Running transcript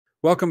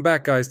Welcome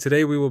back, guys.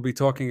 Today we will be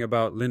talking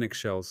about Linux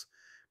shells.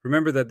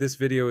 Remember that this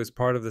video is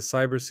part of the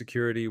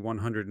Cybersecurity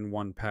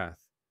 101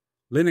 path.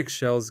 Linux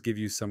shells give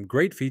you some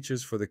great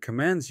features for the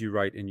commands you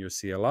write in your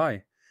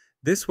CLI.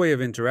 This way of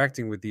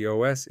interacting with the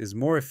OS is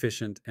more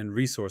efficient and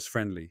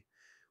resource-friendly.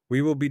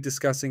 We will be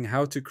discussing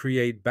how to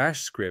create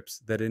bash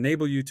scripts that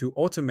enable you to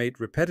automate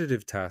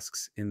repetitive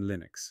tasks in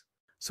Linux.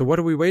 So what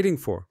are we waiting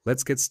for?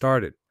 Let's get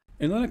started.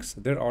 In Linux,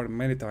 there are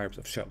many types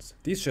of shells.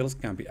 These shells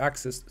can be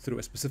accessed through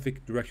a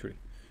specific directory.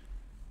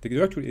 The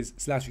directory is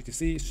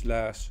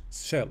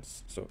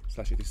 /etc/shells. So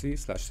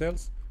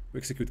 /etc/shells, we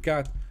execute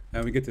cat,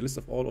 and we get a list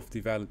of all of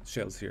the valid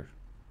shells here.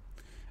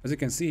 As you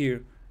can see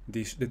here,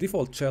 the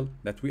default shell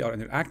that we are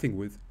interacting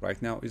with right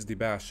now is the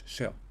bash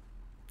shell.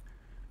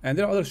 And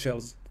there are other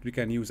shells that we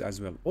can use as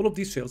well. All of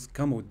these shells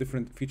come with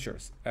different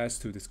features as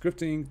to the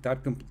scripting,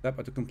 tab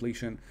auto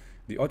completion,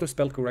 the auto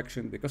spell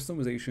correction, the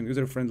customization,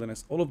 user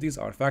friendliness. All of these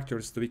are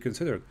factors to be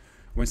considered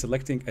when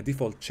selecting a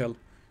default shell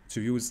to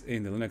use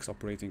in the Linux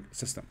operating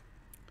system.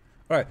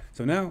 All right,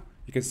 so now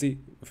you can see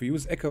if we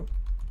use echo,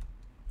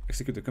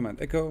 execute the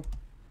command echo,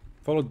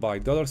 followed by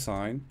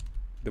 $,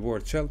 the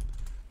word shell,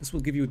 this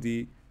will give you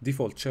the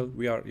default shell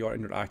you are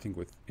interacting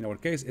with. In our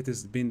case, it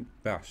is bin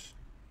bash.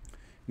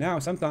 Now,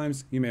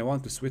 sometimes you may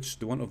want to switch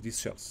to one of these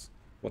shells.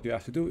 What you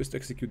have to do is to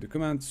execute the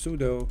command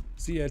sudo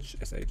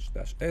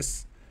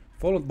chsh-s,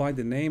 followed by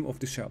the name of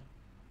the shell,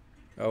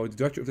 or the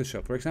directory of the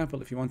shell. For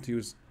example, if you want to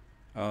use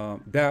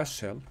dash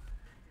shell,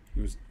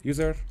 use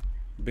user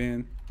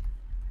bin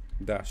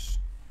dash.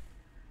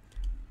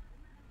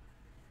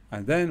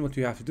 And then what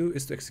you have to do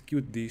is to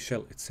execute the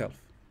shell itself.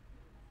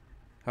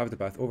 Have the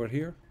path over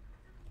here.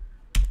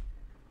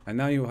 And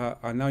now you are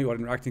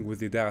interacting with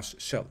the dash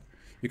shell.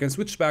 You can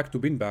switch back to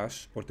bin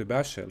bash or to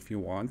bash shell if you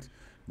want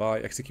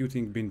by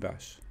executing bin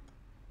bash.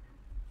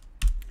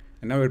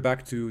 And now we're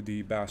back to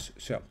the bash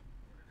shell.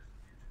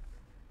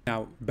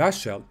 Now bash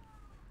shell,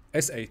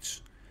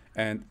 sh,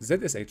 and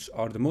zsh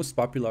are the most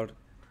popular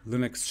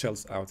Linux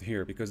shells out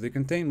here because they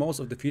contain most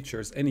of the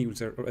features any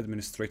user or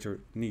administrator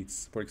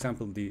needs. For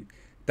example, the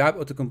tab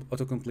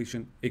auto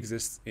completion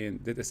exists in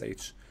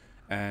zsh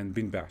and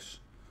bin bash.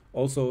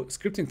 Also,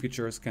 scripting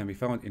features can be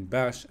found in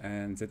bash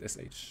and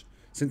zsh.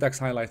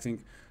 Syntax highlighting,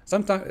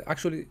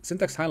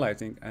 syntax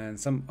highlighting and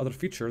some other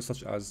features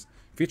such as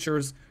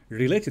features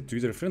related to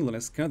user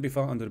friendliness cannot be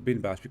found under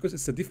bin bash because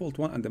it's the default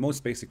one and the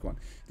most basic one.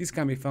 These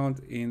can be found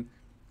in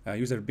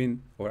user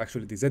bin, or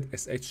actually the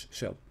zsh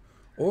shell.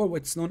 Or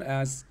what's known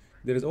as,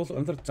 there is also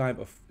another type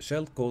of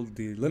shell called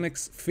the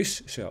Linux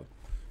fish shell.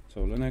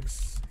 So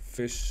Linux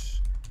fish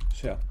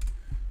shell.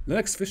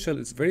 Linux fish shell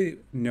is very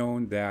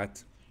known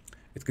that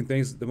it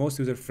contains the most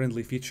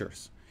user-friendly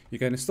features. You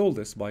can install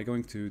this by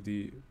going to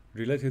the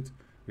related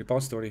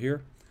repository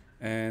here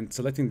and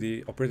selecting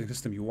the operating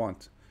system you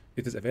want.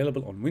 It is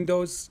available on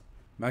Windows,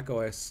 Mac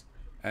OS,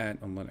 and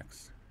on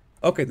Linux.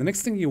 Okay, the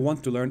next thing you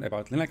want to learn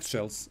about Linux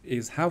shells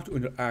is how to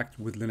interact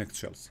with Linux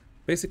shells.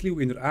 Basically,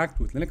 we interact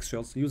with Linux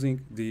shells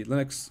using the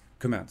Linux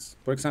commands.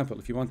 For example,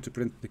 if you want to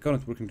print the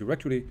current working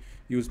directory,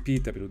 use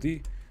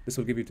pwd. This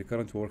will give you the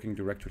current working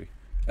directory.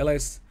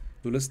 ls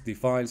to list the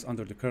files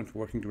under the current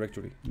working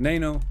directory.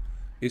 Nano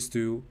is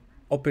to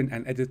open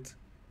and edit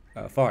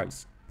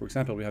files. For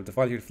example, we have the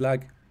file here,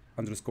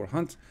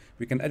 flag_hunt.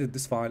 We can edit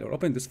this file or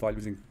open this file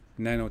using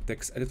nano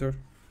text editor.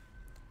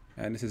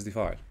 And this is the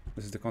file.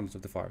 This is the content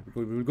of the file.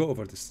 We will go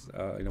over this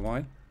in a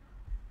while.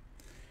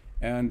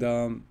 And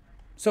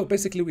so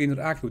basically we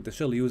interact with the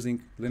shell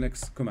using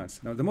Linux commands.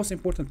 Now the most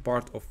important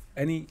part of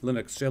any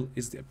Linux shell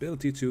is the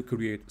ability to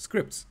create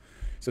scripts.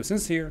 So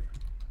since here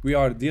we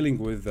are dealing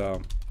with a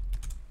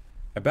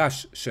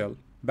bash shell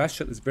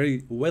is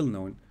very well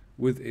known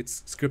with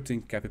its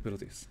scripting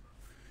capabilities.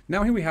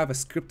 Now here we have a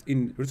script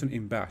written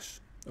in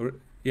bash,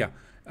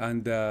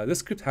 and this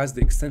script has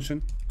the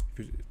extension.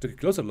 If you take a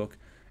closer look,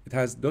 it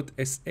has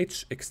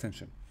 .sh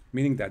extension,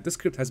 meaning that this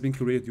script has been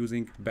created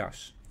using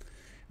bash.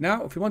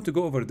 Now if you want to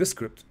go over this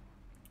script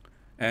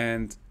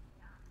and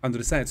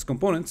understand its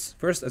components,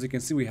 first, as you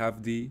can see, we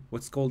have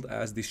what's called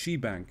as the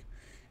Shebang.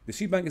 The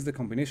Shebang is the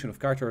combination of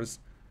characters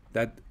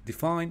that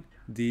define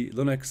the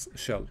Linux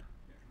shell.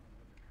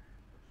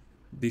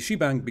 The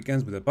Shebang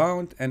begins with a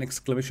bound and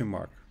exclamation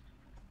mark,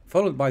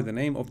 followed by the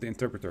name of the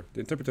interpreter. The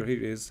interpreter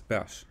here is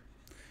bash.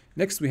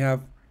 Next, we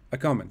have a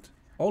comment.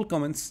 All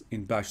comments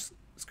in bash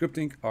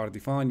scripting are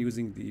defined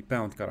using the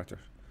pound character.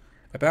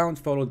 A pound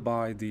followed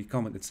by the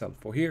comment itself.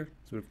 For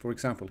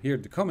example, here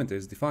the comment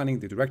is defining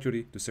the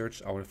directory to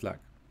search our flag.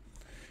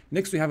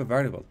 Next, we have a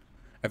variable.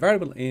 A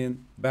variable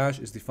in bash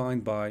is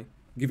defined by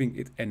giving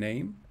it a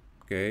name,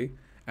 okay,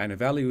 and a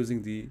value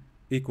using the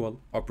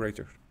equal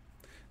operator.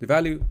 The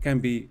value can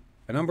be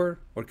a number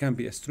or can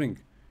be a string.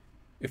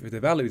 If the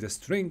value is a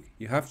string,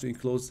 you have to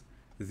enclose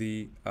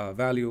the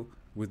value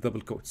with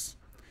double quotes.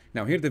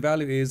 Now here the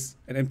value is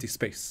an empty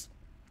space.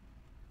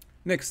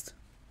 Next,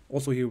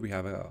 also here we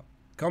have a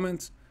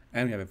comment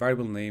and we have a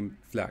variable name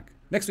flag.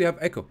 Next we have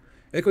echo.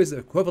 Echo is the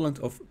equivalent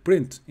of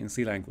print in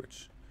C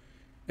language.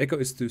 Echo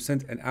is to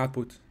send an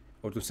output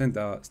or to send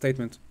a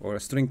statement or a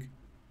string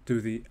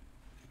to the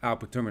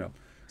output terminal.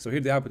 So here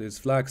the output is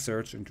flag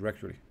search in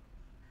directory.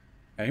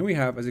 And here we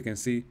have, as you can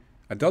see,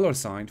 a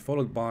 $sign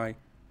followed by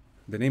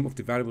the name of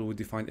the variable we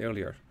defined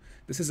earlier.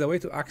 This is a way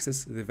to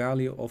access the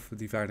value of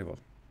the variable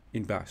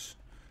in bash.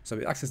 So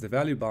we access the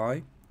value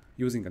by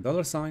using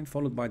a $sign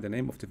followed by the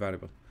name of the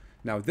variable.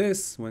 Now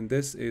this, when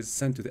this is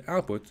sent to the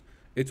output,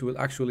 it will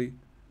actually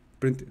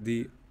print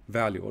the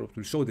value, or it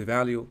will show the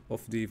value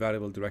of the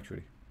variable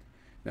directory.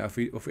 Now if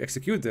we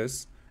execute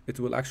this, it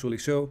will actually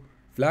show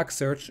flag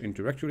search in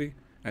directory,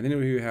 and then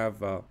we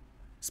have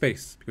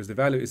space, because the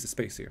value is the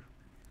space here.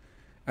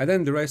 And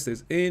then the rest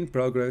is in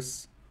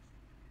progress,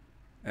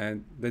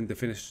 and then the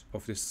finish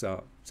of this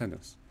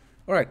sentence.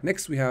 All right,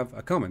 next we have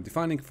a comment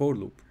defining for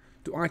loop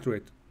to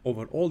iterate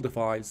over all the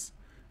files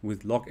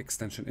with log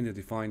extension in the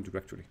defined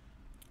directory.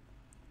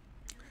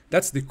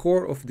 That's the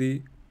core of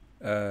the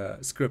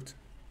script.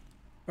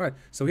 All right,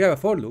 so we have a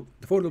for loop.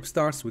 The for loop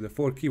starts with a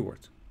for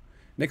keyword.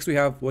 Next we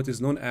have what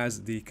is known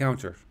as the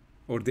counter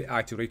or the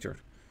iterator.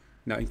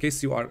 Now in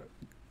case you are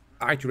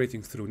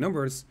iterating through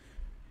numbers,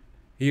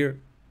 here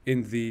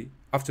in the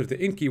after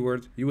the in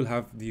keyword you will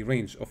have the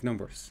range of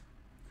numbers.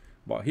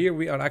 But here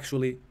we are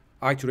actually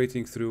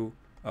iterating through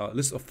a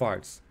list of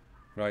files,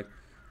 right?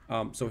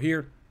 So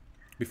here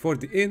before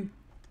the in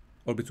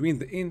or between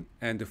the in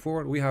and the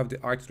for we have the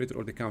iterator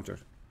or the counter.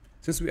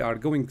 Since we are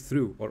going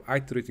through or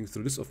iterating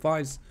through list of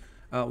files,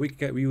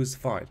 we use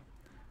file.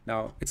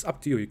 Now it's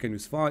up to you. You can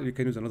use file, you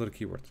can use another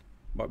keyword.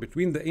 But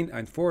between the in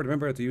and for,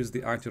 remember to use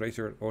the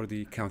iterator or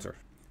the counter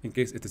in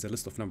case it is a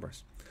list of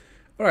numbers.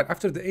 All right,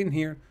 after the in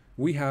here,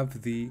 we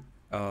have the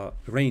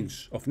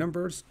range of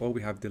numbers, or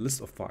we have the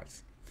list of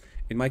files.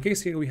 In my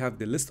case here, we have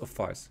the list of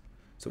files.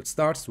 So it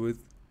starts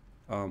with,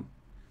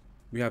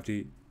 we have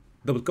the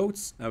double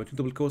quotes. Now between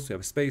double quotes, we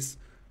have a space.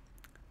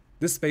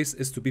 This space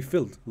is to be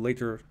filled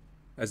later,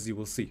 as you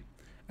will see.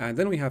 And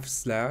then we have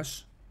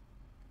slash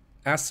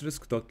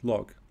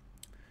 *.log.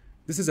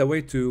 This is a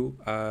way to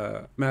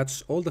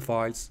match all the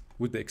files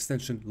with the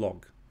extension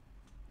log.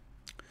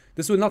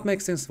 This will not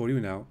make sense for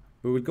you now.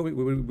 We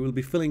will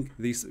be filling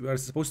these. We are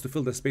supposed to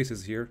fill the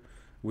spaces here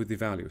with the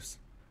values.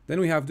 Then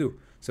we have do.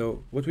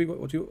 So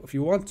if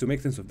you want to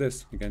make sense of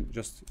this, you can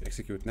just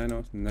execute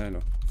nano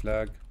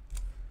flag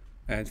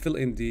and fill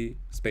in the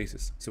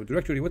spaces. So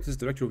directory, what is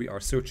directory we are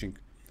searching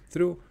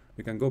through?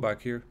 We can go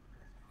back here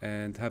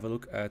and have a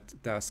look at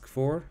task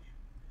 4.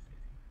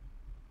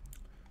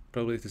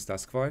 Probably it is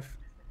task 5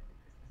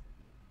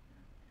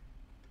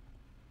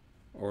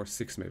 or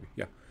 6 maybe.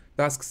 Yeah,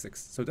 task 6.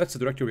 So that's the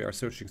directory we are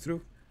searching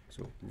through.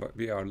 So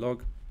var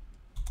log.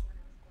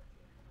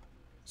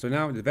 So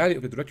now the value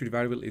of the directory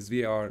variable is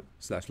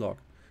var/log.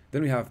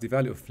 Then we have the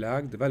value of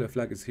flag. The value of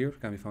flag is here,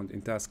 can be found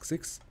in task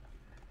 6.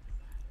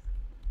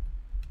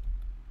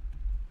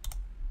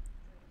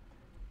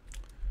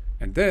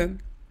 And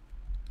then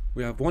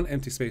we have one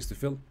empty space to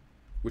fill,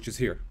 which is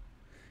here.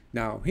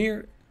 Now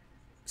here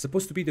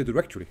supposed to be the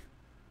directory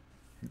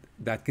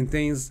that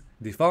contains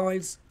the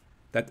files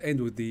that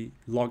end with the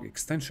log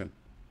extension.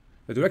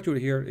 The directory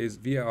here is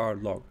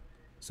var/log.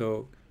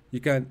 So you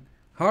can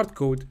hard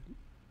code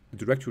the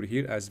directory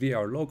here as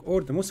var/log,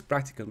 or the most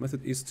practical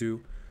method is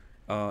to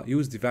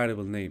use the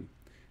variable name.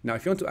 Now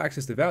if you want to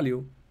access the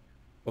value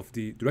of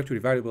the directory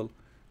variable,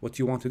 what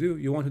you want to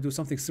do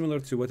something similar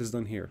to what is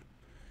done here.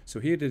 So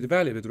here the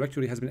value of the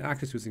directory has been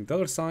accessed using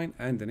 $sign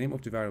and the name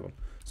of the variable.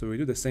 So we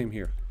do the same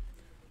here.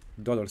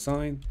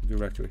 $sign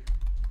directory.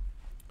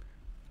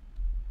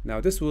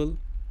 Now this will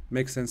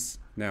make sense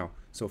now.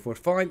 So for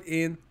file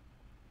in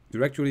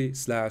directory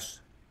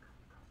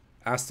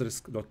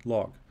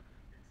 /*.log,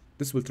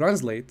 this will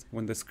translate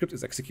when the script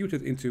is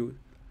executed into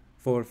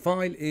for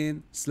file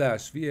in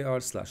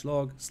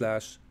 /var/log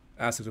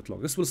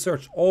 /*.log. This will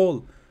search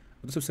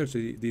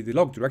the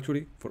log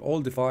directory for all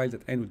the files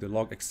that end with the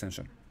log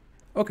extension.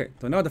 Okay,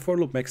 so now the for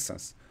loop makes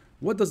sense.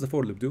 What does the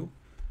for loop do?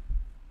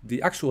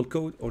 The actual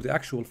code or the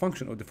actual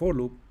function of the for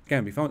loop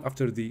can be found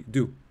after the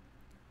do.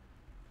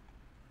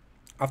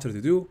 After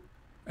the do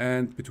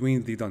and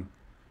between the done.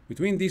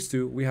 Between these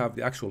two, we have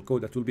the actual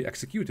code that will be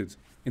executed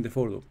in the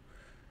for loop.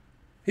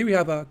 Here we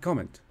have a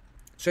comment.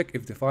 Check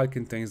if the file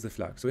contains the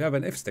flag. So we have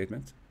an if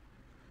statement.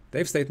 The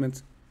if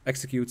statement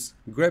executes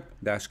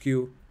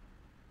grep-q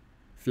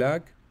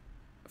flag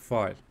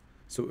file.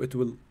 So it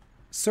will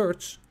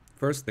search.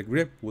 First, the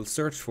grep will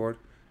search for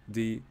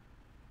the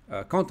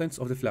contents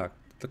of the flag.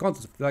 The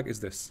contents of the flag is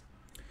this.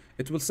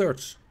 It will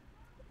search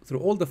through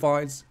all the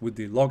files with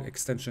the log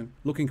extension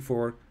looking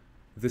for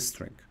this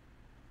string.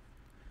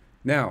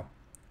 Now,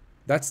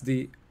 that's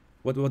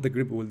what the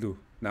grep will do.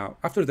 Now,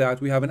 after that,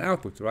 we have an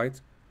output,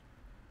 right?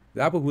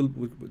 The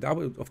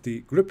output of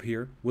the grep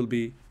here will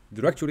be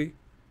directory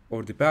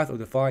or the path of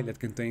the file that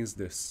contains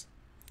this.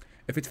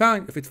 If it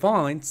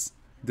finds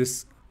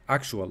this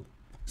actual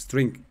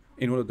string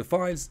in one of the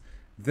files,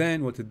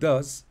 then what it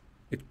does,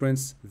 it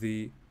prints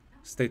the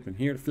statement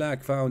here,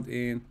 flag found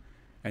in,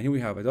 and here we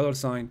have a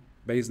 $sign,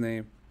 base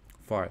name,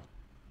 file.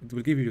 It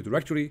will give you the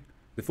directory,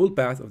 the full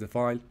path of the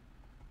file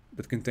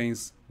that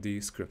contains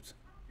the script.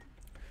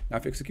 Now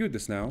if you execute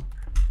this now,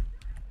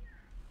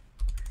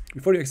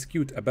 Before you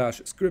execute a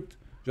bash script,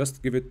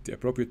 just give it the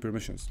appropriate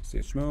permissions.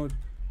 chmod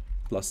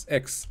plus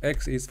X.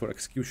 X is for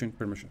execution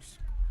permissions.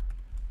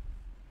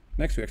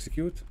 Next, we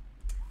execute.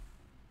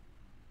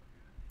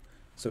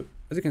 So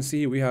as you can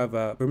see, we have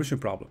a permission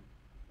problem.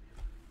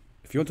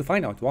 If you want to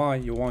find out why,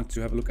 you want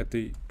to have a look at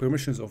the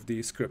permissions of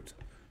the script.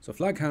 So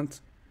flag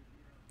hunt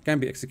can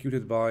be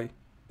executed by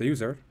the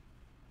user,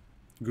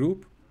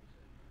 group,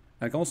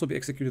 and can also be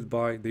executed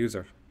by the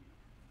user.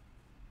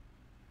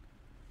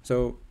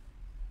 So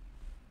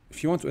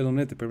if you want to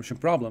eliminate the permission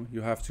problem,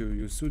 you have to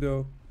use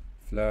sudo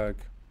flag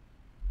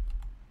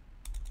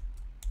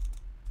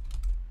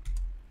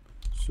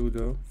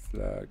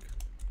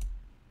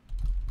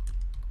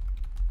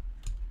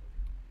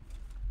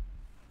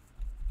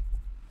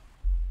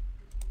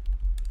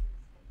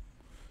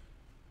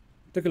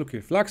take a look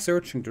here. Flag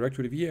search in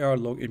directory var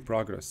log in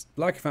progress.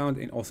 Flag found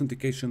in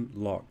authentication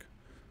log.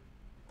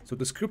 So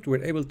the script,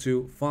 we're able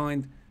to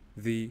find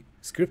the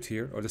script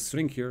here, or the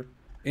string here,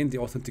 in the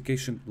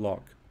authentication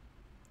log.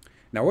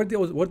 Now, where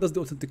does the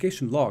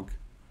authentication log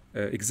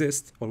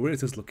exist, or where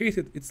it is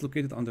located? It's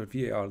located under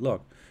var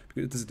log,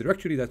 because it is a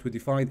directory that we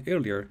defined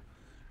earlier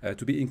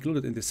to be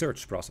included in the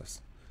search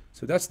process.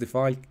 So that's the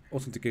file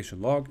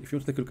authentication log. If you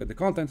want to take a look at the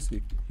contents,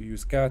 you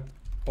use cat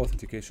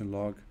authentication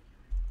log,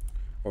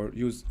 or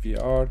use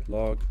var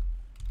log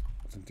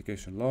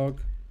authentication log,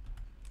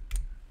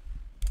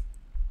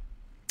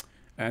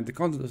 and the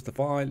contents of the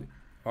file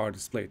are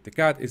displayed. The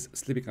cat is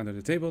sleeping under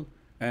the table,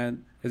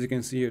 and as you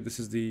can see here, this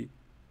is the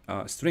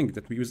string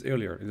that we used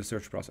earlier in the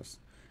search process.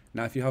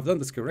 Now, if you have done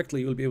this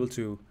correctly, you'll be able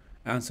to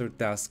answer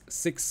task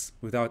 6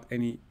 without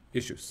any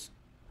issues.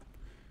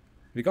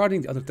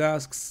 Regarding the other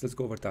tasks, let's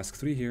go over task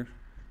 3 here.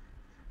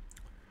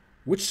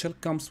 Which shell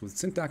comes with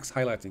syntax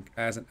highlighting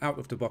as an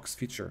out-of-the-box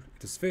feature?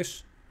 It is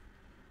fish.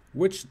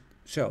 Which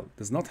shell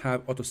does not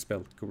have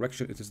auto-spell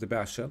correction? It is the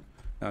bash shell.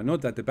 Now,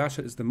 note that the bash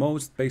shell is the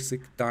most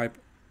basic type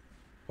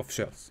of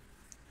shells.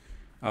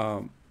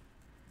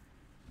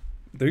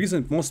 The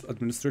reason most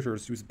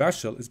administrators use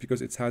bash shell is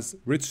because it has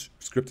rich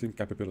scripting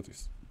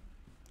capabilities.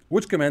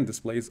 Which command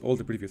displays all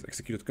the previous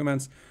executed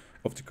commands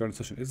of the current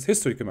session? It's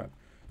history command.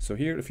 So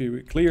here, if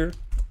you clear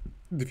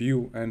the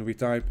view and we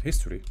type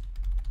history,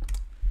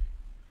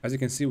 as you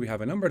can see, we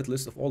have a numbered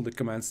list of all the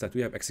commands that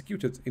we have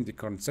executed in the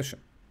current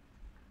session.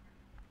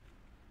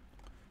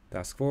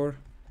 Task 4.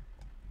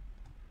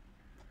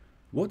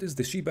 What is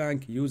the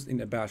shebang used in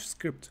a bash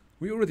script?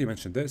 We already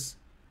mentioned this.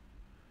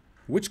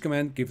 Which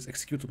command gives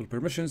executable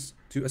permissions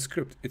to a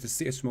script? It is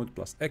chmod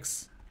plus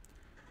X.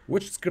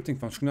 Which scripting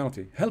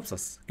functionality helps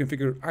us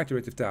configure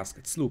iterative tasks?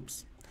 It's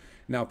loops.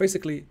 Now,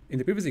 basically, in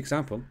the previous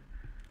example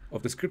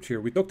of the script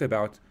here, we talked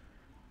about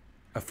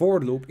a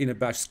for loop in a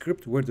bash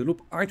script where the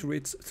loop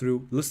iterates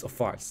through list of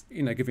files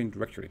in a given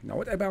directory. Now,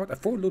 what about a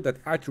for loop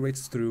that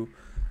iterates through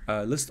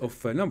a list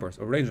of numbers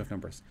or range of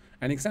numbers?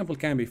 An example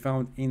can be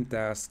found in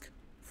task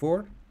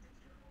 4.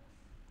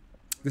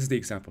 This is the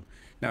example.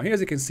 Now, here, as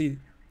you can see,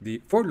 the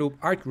for loop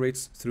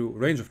iterates through a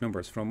range of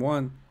numbers from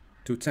 1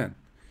 to 10.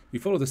 You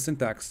follow the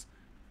syntax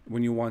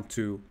when you want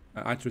to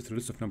iterate through a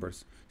list of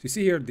numbers. So you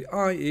see here, the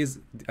I is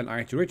an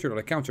iterator or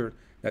a counter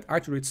that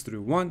iterates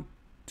through 1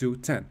 to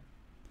 10.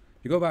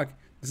 You go back,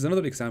 this is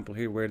another example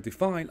here where the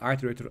file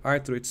iterator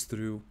iterates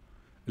through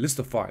a list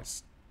of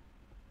files.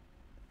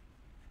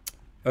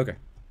 Okay.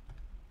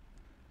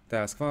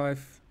 Task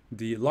 5,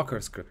 the locker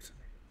script.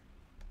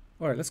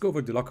 All right, let's go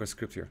over the locker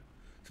script here.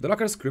 So the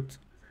locker script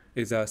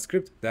is a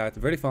script that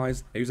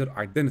verifies a user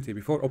identity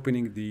before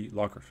opening the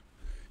locker.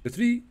 The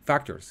 3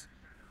 factors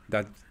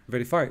that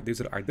verify the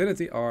user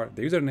identity are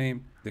the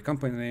username, the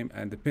company name,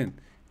 and the PIN.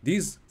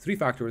 These 3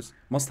 factors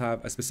must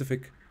have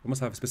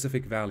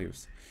specific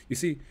values. You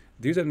see,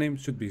 the username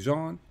should be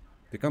John,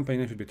 the company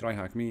name should be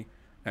TryHackme,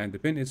 and the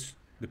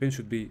PIN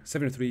should be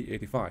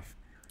 7385.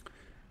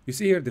 You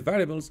see here, the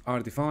variables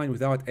are defined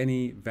without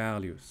any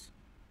values.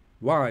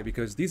 Why?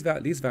 Because these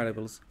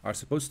variables are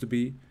supposed to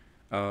be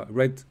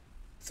read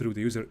through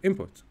the user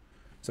input.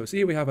 So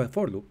see, we have a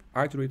for loop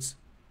iterates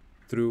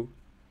through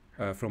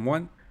from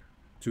 1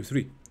 to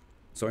 3.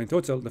 So in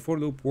total, the for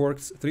loop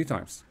works 3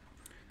 times.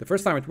 The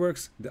first time it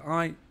works, the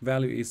I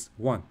value is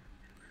 1.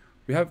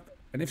 We have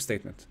an if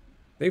statement.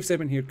 The if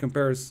statement here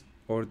compares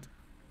or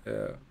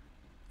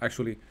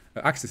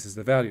accesses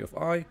the value of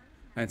I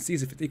and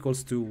sees if it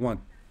equals to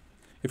 1.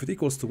 If it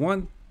equals to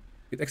 1,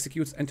 it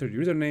executes enter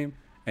username,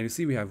 and you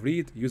see we have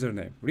read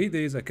username. Read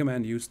is a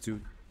command used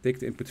to take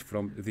the input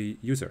from the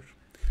user.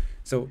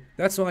 So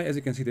that's why, as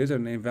you can see, the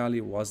username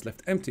value was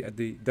left empty at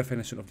the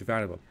definition of the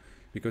variable,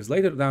 because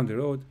later down the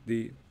road,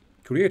 the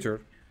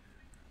creator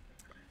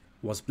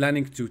was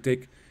planning to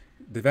take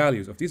the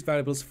values of these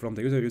variables from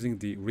the user using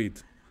the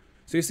read.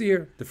 So you see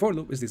here, the for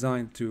loop is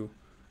designed to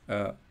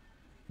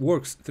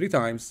works 3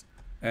 times,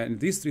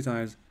 and these 3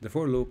 times, the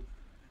for loop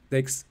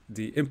takes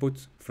the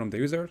input from the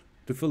user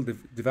to fill the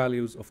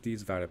values of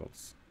these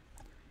variables.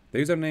 The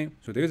username,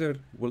 so the user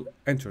will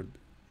enter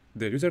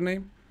their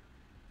username,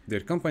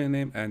 their company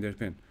name, and their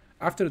PIN.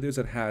 After the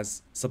user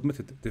has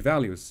submitted the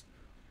values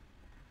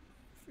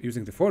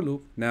using the for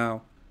loop,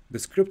 now the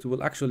script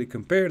will actually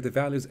compare the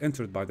values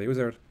entered by the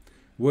user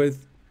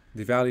with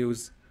the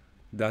values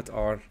that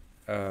are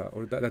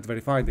or that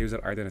verify the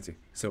user identity.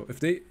 So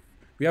if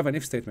we have an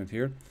if statement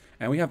here,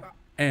 and we have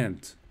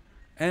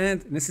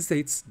and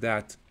necessitates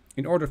that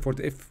in order for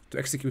the if to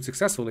execute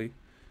successfully,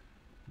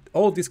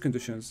 all these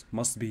conditions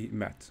must be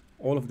met,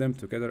 all of them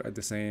together at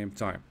the same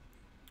time.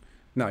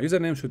 Now,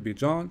 username should be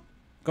John,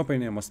 company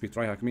name must be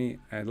TryHackme,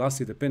 and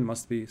lastly, the PIN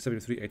must be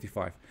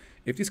 7385.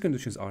 If these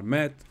conditions are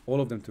met, all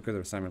of them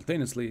together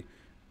simultaneously,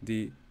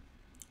 the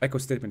echo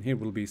statement here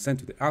will be sent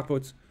to the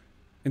output,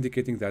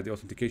 indicating that the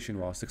authentication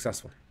was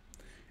successful.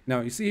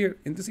 Now, you see here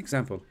in this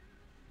example,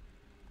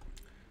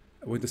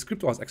 when the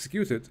script was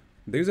executed,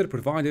 the user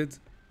provided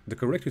the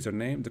correct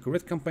username, the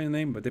correct company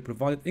name, but they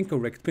provided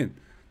incorrect PIN.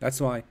 That's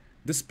why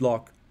this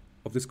block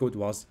of this code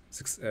was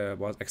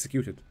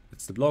executed.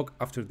 It's the block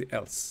after the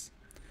else.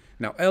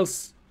 Now,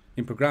 else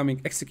in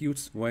programming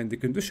executes when the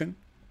condition,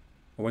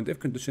 or when the if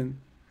condition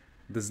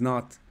does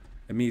not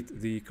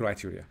meet the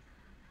criteria.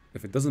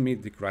 If it doesn't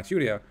meet the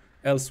criteria,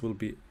 else will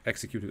be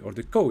executed, or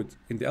the code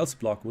in the else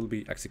block will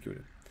be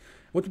executed.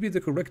 What would be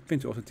the correct PIN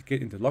to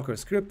authenticate in the locker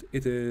script?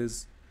 It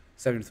is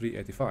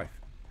 7385.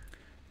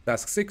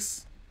 Task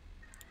 6.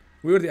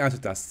 We already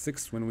answered task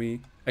 6 when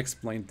we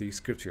explained the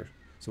script here.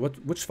 So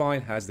which file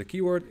has the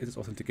keyword? It is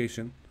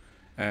authentication.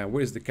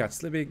 Where is the cat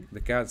sleeping?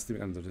 The cat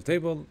sleeping under the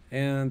table,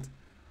 and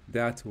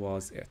that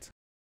was it.